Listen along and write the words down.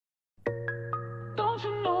Don't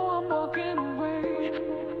you know I'm walking away?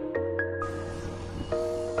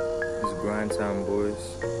 It's grind time, boys.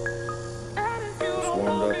 Just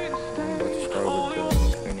warmed up. I'm about to start with the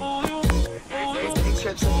training.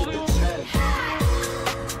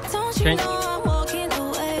 Don't you know I'm walking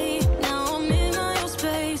away? Now I'm in my own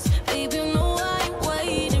space. Baby, you know I ain't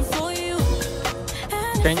waiting for you.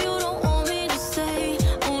 And if you don't want me to stay,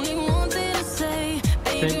 only wanted to say,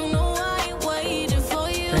 baby, you know I ain't waiting for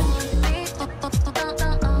you.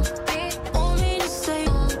 Want me to stay?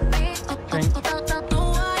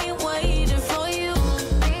 No, I ain't waiting for you.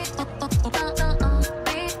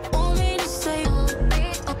 Want me to stay?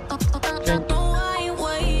 No, I ain't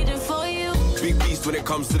waiting for you. Big beast when it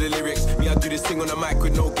comes to the lyrics. Me, I do this thing on the mic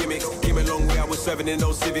with no gimmicks. Came a long way, I was serving in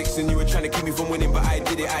those civics. And you were trying to keep me from winning, but I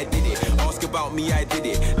did it. Ask about me, I did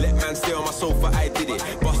it. Let man stay on my sofa, I did it.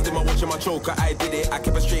 Busting my watch and my choker, I did it. I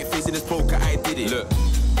kept a straight face in this poker, I did it. Look,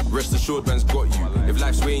 rest assured man's got you. If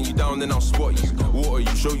life's weighing you down, then I'll spot you. Water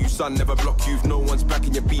you, show you sun, never block you. If no one's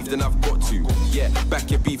backing your beef, then I've got to. Yeah,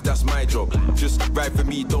 back your beef, that's my job. Just ride for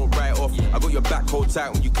me, don't write off. I got your back, hold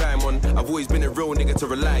tight when you climb on. I've always been a real nigga to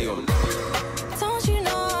rely on. Don't you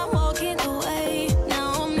know I'm walking away?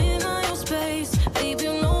 Now I'm in my own space. Baby,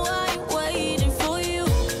 you know I ain't waiting for you.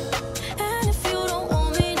 And if you don't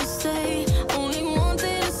want me to stay, only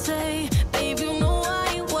wanted to say, baby, you know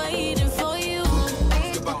I ain't waiting for you.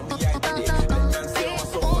 Ask about me, I did it. Let man stay on my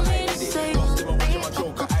sofa, Want I me to did stay? it. Busting my watch and my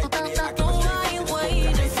choker, I did it. I kept a No, straight I face in ain't this poker,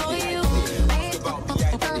 waiting I for did it. you. Ask about me, I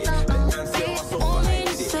did it. Let man stay on my sofa, Want I me to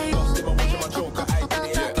did it. stay? Busting my watch and my choker, I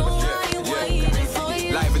did it. No, I ain't waiting for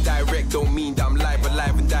you. Live and direct don't mean that I'm live, but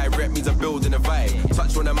live and direct means I'm building a vibe.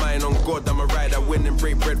 Touch on the mind on God, I'm a ride. I win and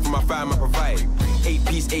break bread for my fam, I provide.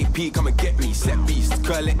 8-piece, AP, come and get me. Set beast,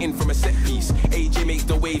 curl it in from a set piece. AJ makes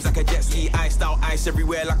the waves like a jet ski. Iced out ice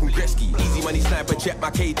everywhere like I'm Gretzky. Easy money sniper, check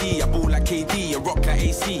my KD. I ball like KD and rock like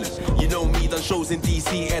AC. You know me, done shows in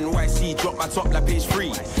DC, NYC. Drop my top like page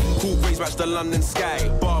 3. Cool waves match the London sky.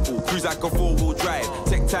 Barbell, cruise like a 4-wheel drive.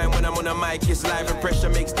 Take time when I'm on a mic, it's live and pressure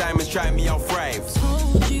makes diamonds. Try me, I'll thrive.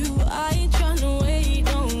 Told you I ain't tryna wait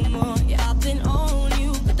no more. Yeah, I've been on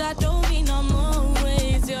you, but that don't mean I'm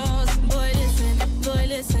always yours. Boy,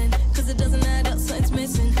 listen, cause it doesn't add up, something's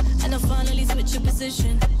missing. And I finally switch your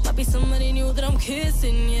position. Might be somebody new that I'm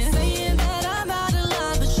kissing, yeah. Saying that I'm out of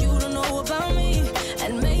line, but you don't know about me.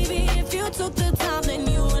 And maybe if you took the time, then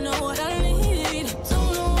you would know what I need.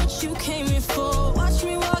 Don't know what you came here for. Watch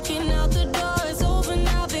me walking out the door. It's over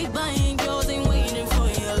now, big bang. Yours ain't waiting for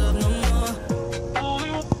your love no more.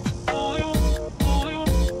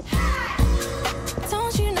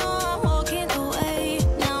 Don't you know I'm walking away?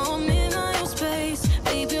 Now I'm in my own space.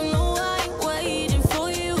 Baby, you know I ain't waiting for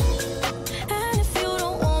you. And if you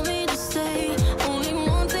don't want me to stay, only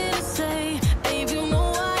wanted to say, baby, you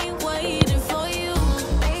know I ain't waiting for you.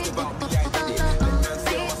 About me, I did it. Let man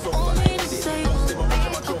stay on my sofa, Want I me to did it. stay? Busting my watch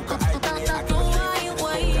and my choker, I did it. I kept No, a I ain't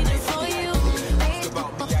waiting for you. Ask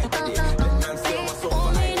about me, I did it. Let man stay on my sofa,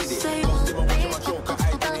 Want I me to did it. stay? Busting my watch and my choker, I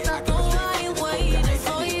did it. I kept No, a I ain't waiting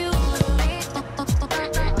for you.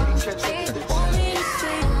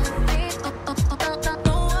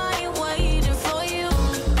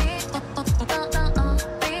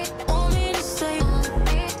 Want me to stay? No,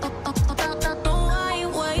 I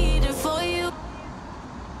ain't waiting for you.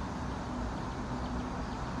 Want me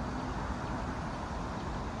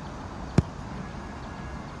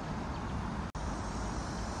to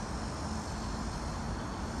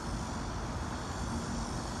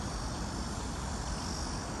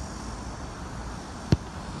stay?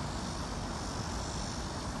 No, I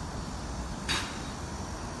ain't waiting for you.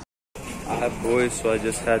 Alright, boys, so I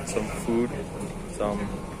just had some food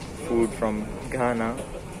from Ghana.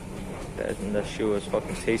 That shit was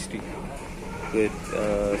fucking tasty with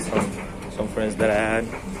some friends that I had,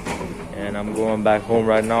 and I'm going back home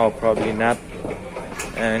right now. I'll probably nap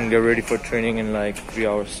and get ready for training in like 3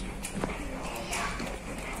 hours.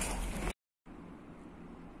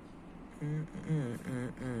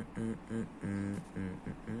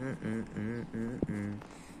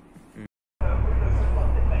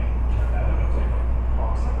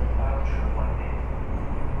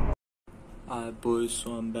 Alright, boys,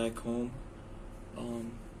 so I'm back home.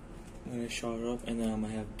 I'm gonna shower up and then I'm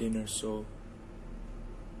gonna have dinner. So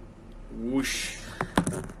whoosh.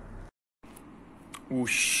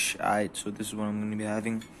 Alright, so this is what I'm gonna be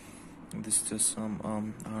having. This is just some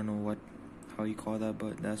I don't know how you call that,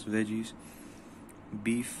 but that's veggies.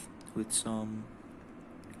 Beef with some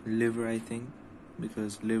liver, I think,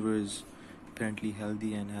 because liver is apparently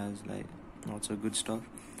healthy and has like lots of good stuff.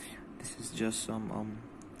 This is just some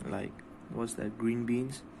like, what's that, green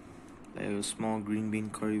beans like a small green bean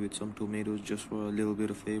curry with some tomatoes just for a little bit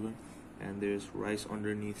of flavor, and there's rice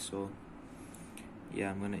underneath. So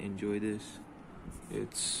yeah, I'm gonna enjoy this.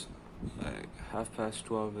 It's like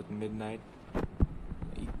 12:30 at midnight.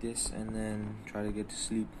 Eat this and then try to get to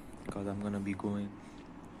sleep, because I'm gonna be going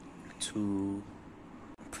to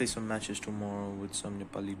play some matches tomorrow with some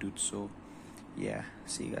Nepali dudes. So yeah,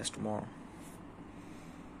 see you guys tomorrow.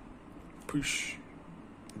 Push.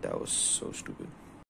 That was so stupid.